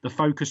the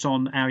focus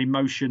on our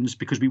emotions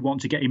because we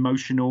want to get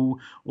emotional,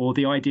 or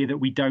the idea that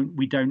we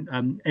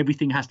don't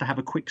everything has to have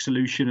a quick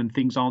solution and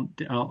things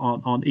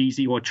aren't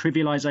easy, or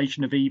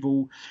trivialization of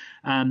evil.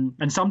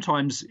 And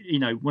sometimes,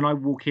 when I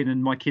walk in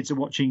and my kids are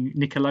watching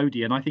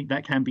Nickelodeon, I think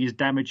that can be as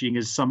damaging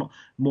as some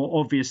more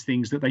obvious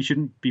things that they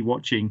shouldn't be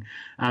watching.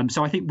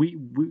 So I think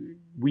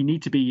we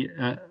need to be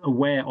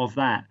aware of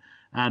that.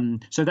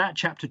 So that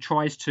chapter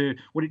tries to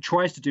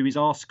do is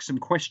ask some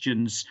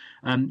questions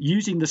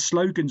using the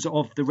slogans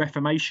of the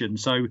Reformation.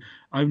 So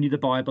only the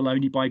Bible,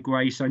 only by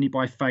grace, only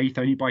by faith,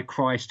 only by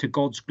Christ, to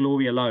God's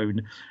glory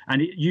alone.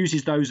 And it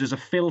uses those as a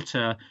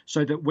filter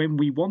so that when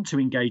we want to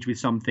engage with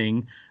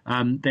something,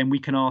 then we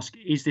can ask,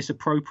 is this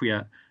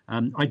appropriate?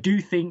 I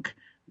do think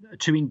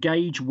to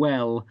engage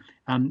well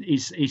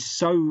is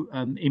so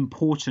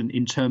important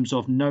in terms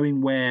of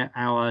knowing where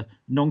our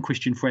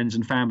non-Christian friends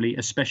and family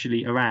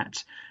especially are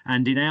at.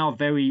 And in our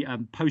very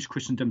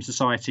post-Christendom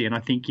society, and I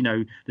think,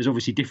 there's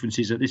obviously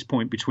differences at this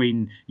point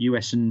between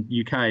US and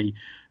UK,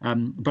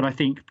 but I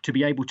think to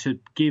be able to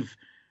give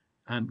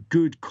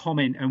good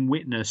comment and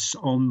witness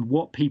on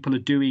what people are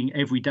doing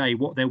every day,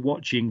 what they're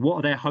watching, what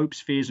are their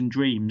hopes, fears and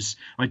dreams.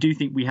 I do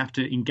think we have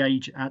to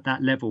engage at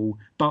that level,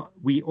 but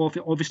we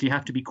obviously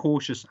have to be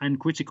cautious and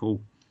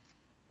critical.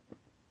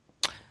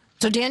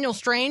 So Daniel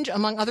Strange,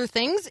 among other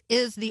things,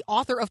 is the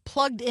author of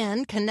Plugged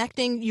In,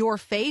 Connecting Your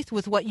Faith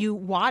with What You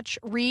Watch,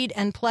 Read,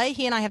 and Play.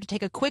 He and I have to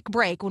take a quick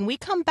break. When we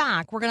come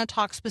back, we're going to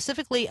talk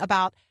specifically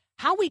about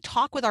how we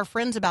talk with our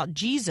friends about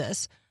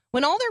Jesus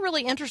when all they're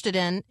really interested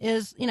in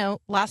is,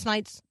 last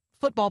night's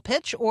football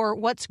pitch or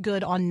what's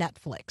good on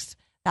Netflix.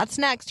 That's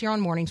next here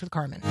on Mornings with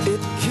Carmen. It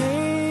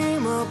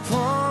came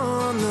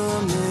upon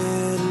the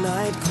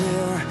midnight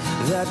clear,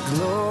 that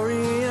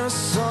glorious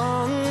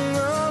song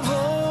of old.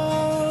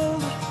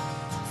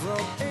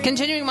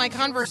 Continuing my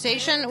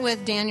conversation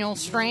with Daniel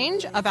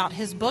Strange about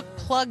his book,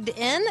 Plugged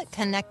In,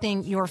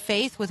 Connecting Your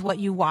Faith with What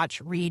You Watch,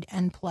 Read,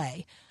 and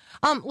Play.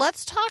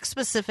 Let's talk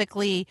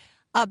specifically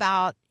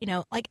about,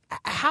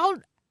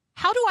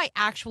 how do I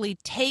actually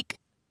take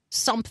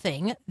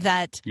something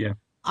that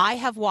I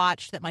have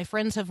watched, that my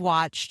friends have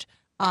watched,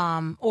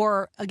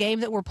 or a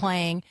game that we're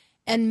playing,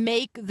 and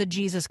make the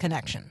Jesus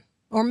connection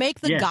or make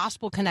the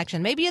gospel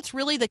connection? Maybe it's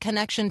really the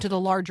connection to the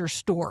larger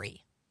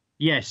story.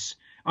 Yes.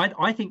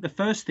 I think the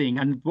first thing,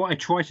 and what I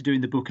try to do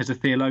in the book as a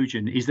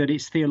theologian, is that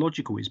it's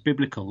theological, it's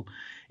biblical.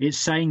 It's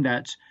saying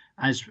that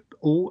as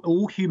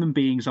all human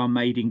beings are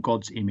made in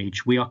God's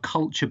image, we are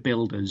culture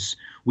builders.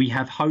 We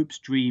have hopes,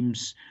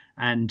 dreams,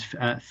 and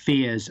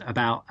fears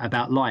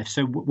about life.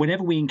 So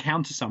whenever we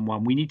encounter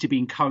someone, we need to be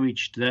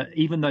encouraged that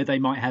even though they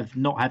might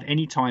not have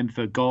any time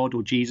for God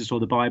or Jesus or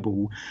the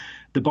Bible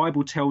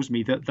tells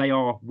me that they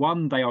are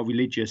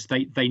religious.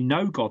 They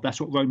know God.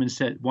 That's what Romans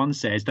 1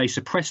 says. They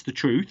suppress the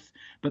truth,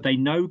 but they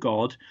know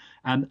God.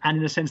 And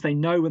in a sense, they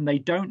know and they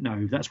don't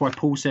know. That's why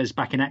Paul says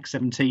back in Acts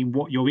 17,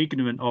 what you're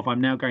ignorant of, I'm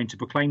now going to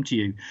proclaim to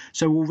you.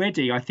 So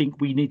already I think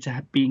we need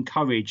to be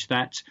encouraged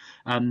that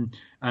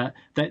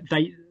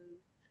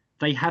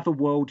they have a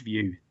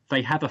worldview.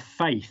 They have a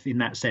faith in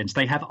that sense.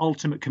 They have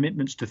ultimate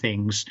commitments to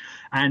things.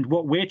 And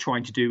what we're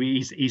trying to do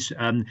is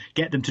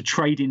get them to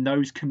trade in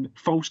those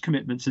false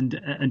commitments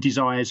and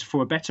desires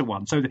for a better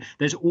one. So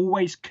there's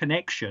always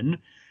connection,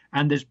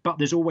 and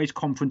there's always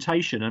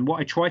confrontation. And what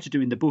I try to do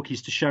in the book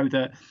is to show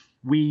that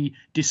we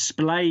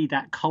display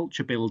that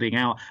culture building,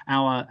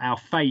 our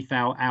faith,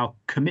 our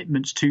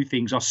commitments to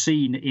things are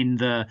seen in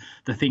the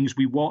things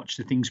we watch,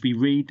 the things we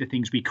read, the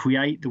things we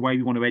create, the way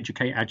we want to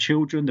educate our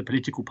children, the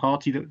political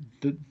party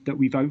that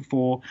we vote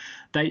for.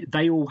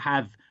 They all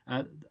have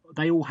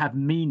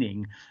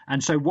meaning.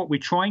 And so what we're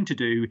trying to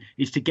do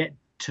is to get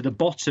to the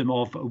bottom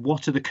of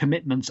what are the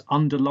commitments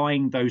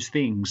underlying those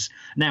things.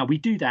 Now, we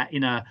do that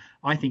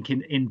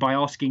by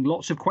asking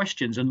lots of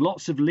questions and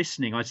lots of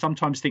listening. I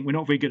sometimes think we're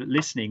not very good at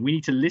listening. We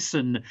need to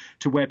listen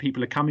to where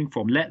people are coming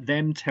from. Let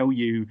them tell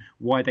you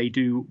why they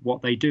do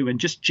what they do, and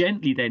just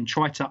gently then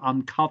try to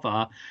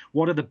uncover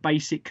what are the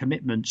basic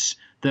commitments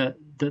that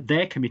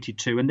they're committed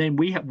to, and then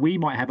we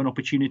might have an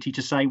opportunity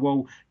to say,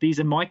 well, these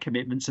are my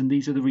commitments and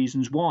these are the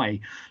reasons why.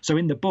 So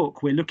in the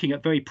book, we're looking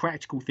at very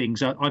practical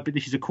things.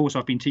 This is a course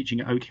I've been teaching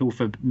at Oak Hill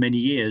for many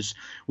years,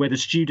 where the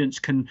students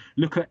can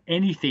look at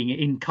anything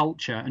in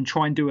culture and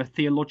try and do a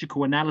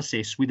theological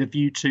analysis with a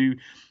view to,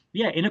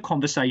 in a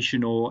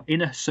conversation or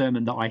in a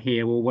sermon that I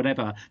hear or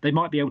whatever, they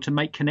might be able to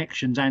make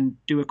connections and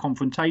do a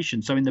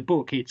confrontation. So in the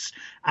book, it's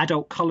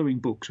adult colouring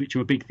books, which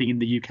are a big thing in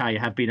the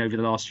UK, have been over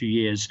the last few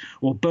years,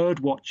 or bird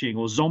watching,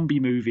 or zombie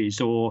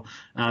movies, or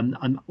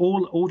and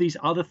all these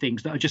other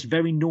things that are just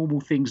very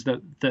normal things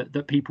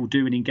that people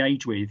do and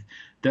engage with,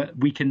 that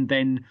we can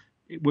then,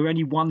 we're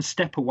only one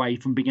step away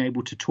from being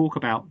able to talk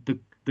about the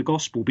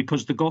gospel,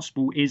 because the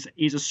gospel is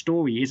a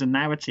story, is a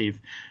narrative.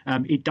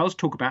 It does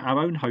talk about our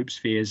own hopes,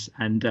 fears,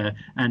 and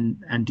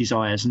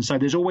desires, and so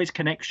there's always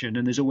connection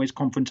and there's always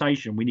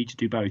confrontation. We need to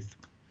do both.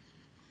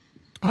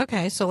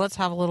 Okay, so let's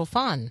have a little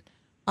fun.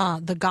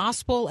 The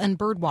gospel and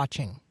bird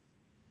watching.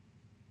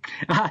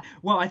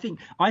 Well, I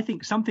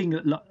think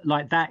something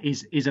like that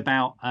is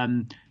about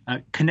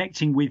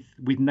connecting with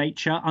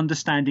nature,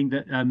 understanding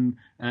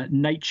that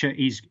nature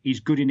is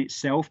good in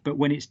itself, but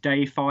when it's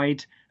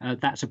deified,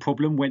 that's a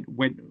problem.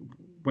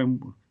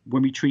 When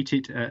we treat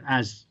it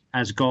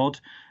as God,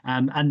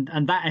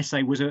 and that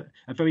essay was a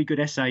very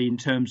good essay in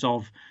terms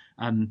of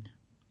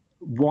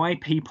why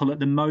people at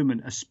the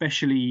moment,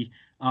 especially,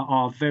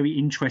 are very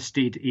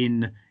interested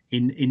in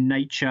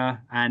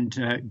nature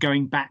and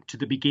going back to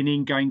the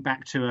beginning, going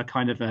back to a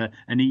kind of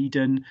an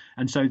Eden.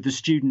 And so the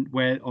student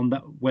where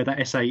that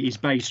essay is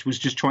based was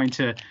just trying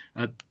to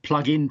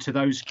plug into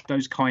those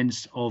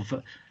kinds of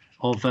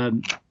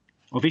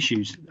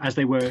issues as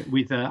they were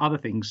with other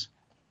things.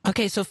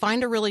 Okay, so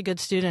find a really good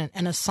student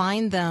and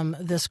assign them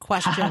this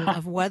question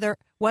of whether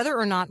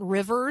or not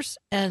rivers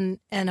and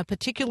a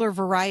particular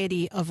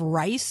variety of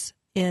rice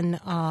in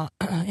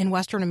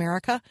Western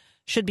America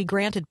should be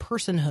granted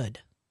personhood.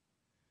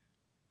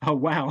 Oh,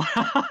 wow.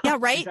 Yeah,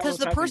 right? Because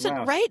the person,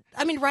 wow. right?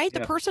 I mean, right? The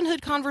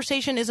personhood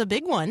conversation is a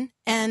big one.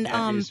 And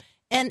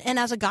and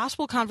as a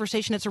gospel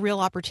conversation, it's a real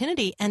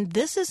opportunity. And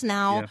this is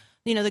now,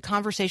 the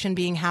conversation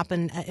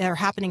happening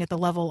at the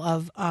level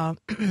of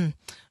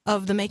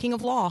of the making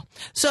of law.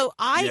 So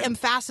I am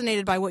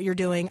fascinated by what you're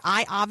doing.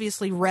 I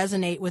obviously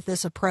resonate with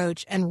this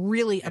approach and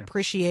really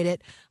appreciate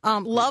it.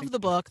 Love the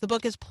book. The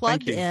book is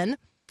Plugged In.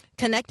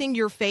 Connecting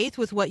Your Faith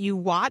with What You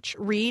Watch,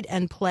 Read,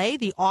 and Play.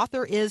 The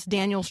author is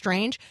Daniel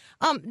Strange.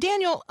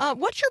 Daniel,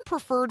 what's your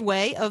preferred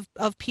way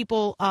of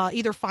people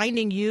either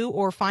finding you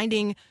or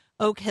finding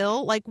Oak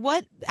Hill?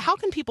 How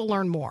can people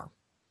learn more?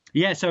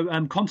 Yeah, so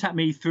contact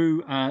me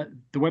through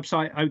the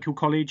website, Oak Hill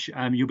College.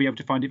 You'll be able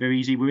to find it very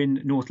easy. We're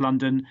in North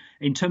London.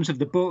 In terms of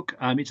the book,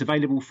 it's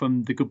available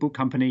from the Good Book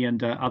Company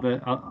and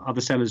other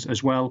sellers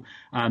as well.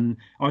 I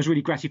was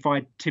really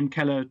gratified. Tim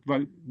Keller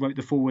wrote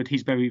the foreword.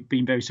 He's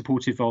been very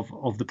supportive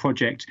of the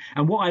project.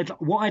 And what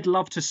I'd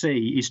love to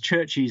see is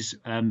churches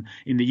in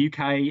the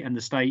UK and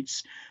the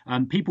States,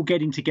 people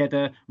getting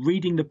together,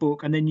 reading the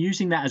book, and then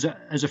using that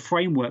as a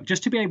framework,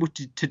 just to be able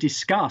to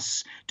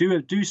discuss,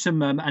 do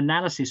some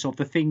analysis of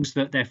the things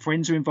that their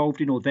friends are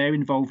involved in or they're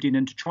involved in,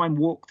 and to try and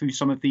walk through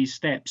some of these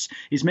steps.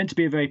 Is meant to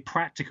be a very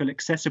practical,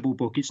 accessible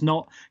book. It's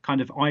not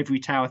kind of ivory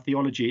tower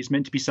theology. It's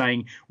meant to be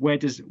saying where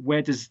does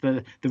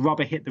the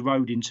rubber hit the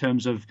road in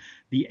terms of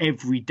the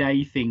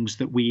everyday things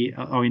that we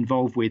are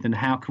involved with, and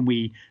how can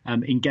we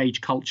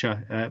engage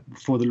culture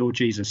for the Lord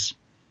Jesus.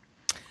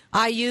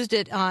 I used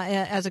it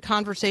as a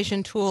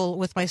conversation tool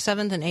with my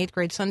 7th and 8th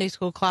grade Sunday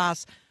school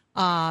class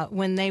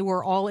when they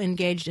were all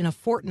engaged in a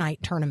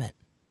Fortnite tournament.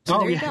 So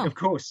there you go. Of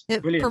course.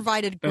 It Brilliant.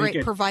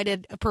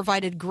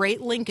 provided great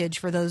linkage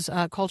for those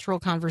cultural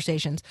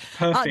conversations.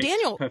 Perfect.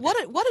 Daniel,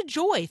 Perfect. What a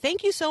joy!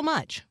 Thank you so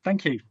much.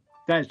 Thank you.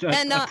 That's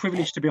a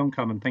privilege to be on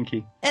Common. Thank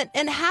you.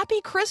 And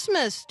happy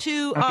Christmas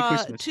to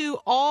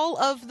all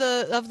of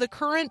the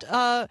current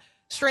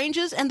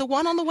Stranges and the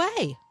one on the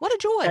way. What a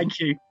joy! Thank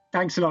you.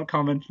 Thanks a lot,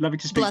 Carmen. Lovely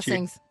to speak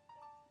Blessings. to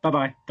you.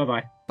 Bye-bye.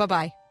 Bye-bye.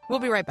 Bye-bye. We'll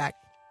be right back.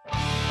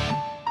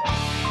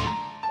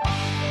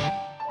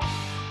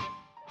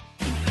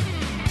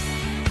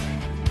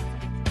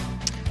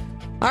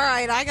 All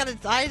right,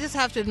 I just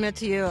have to admit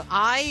to you,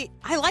 I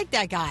like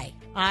that guy.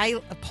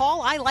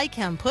 Paul, I like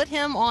him. Put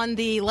him on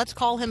the let's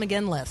call him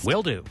again list.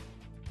 Will do.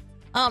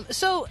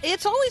 So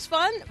it's always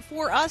fun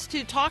for us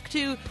to talk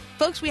to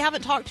folks we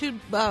haven't talked to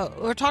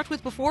or talked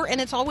with before,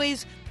 and it's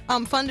always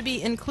fun to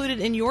be included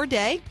in your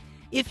day.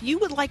 If you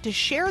would like to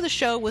share the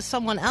show with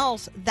someone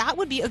else, that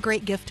would be a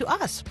great gift to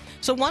us.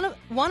 So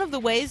one of the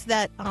ways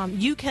that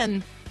you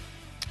can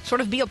sort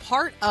of be a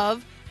part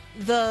of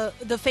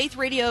the Faith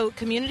Radio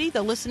community,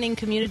 the listening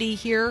community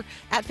here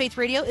at Faith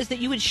Radio, is that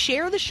you would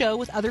share the show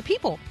with other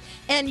people.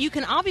 And you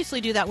can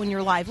obviously do that when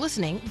you're live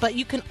listening, but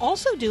you can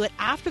also do it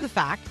after the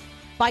fact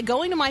by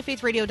going to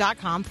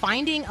myfaithradio.com,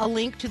 finding a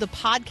link to the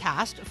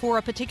podcast for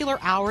a particular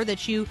hour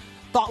that you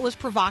thought was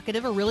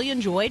provocative or really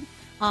enjoyed,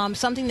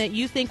 something that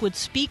you think would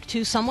speak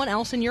to someone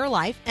else in your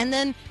life, and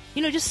then,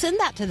 just send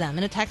that to them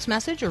in a text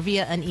message or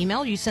via an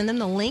email. You send them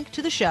the link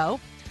to the show.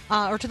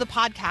 or to the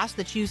podcast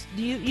that you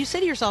say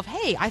to yourself,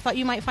 hey, I thought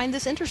you might find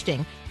this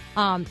interesting.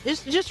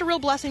 It's just a real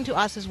blessing to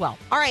us as well.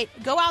 All right,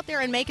 go out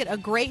there and make it a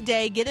great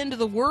day. Get into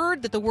the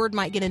Word, that the Word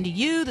might get into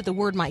you, that the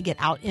Word might get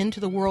out into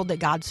the world that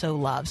God so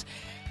loves.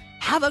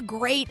 Have a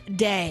great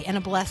day and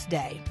a blessed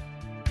day.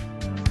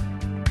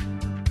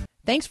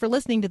 Thanks for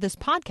listening to this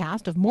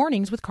podcast of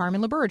Mornings with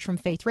Carmen LaBerge from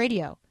Faith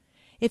Radio.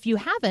 If you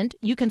haven't,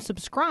 you can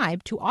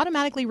subscribe to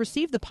automatically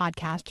receive the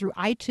podcast through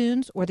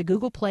iTunes or the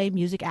Google Play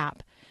Music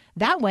app.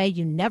 That way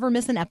you never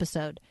miss an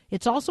episode.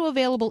 It's also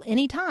available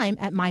anytime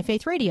at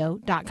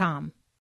myfaithradio.com.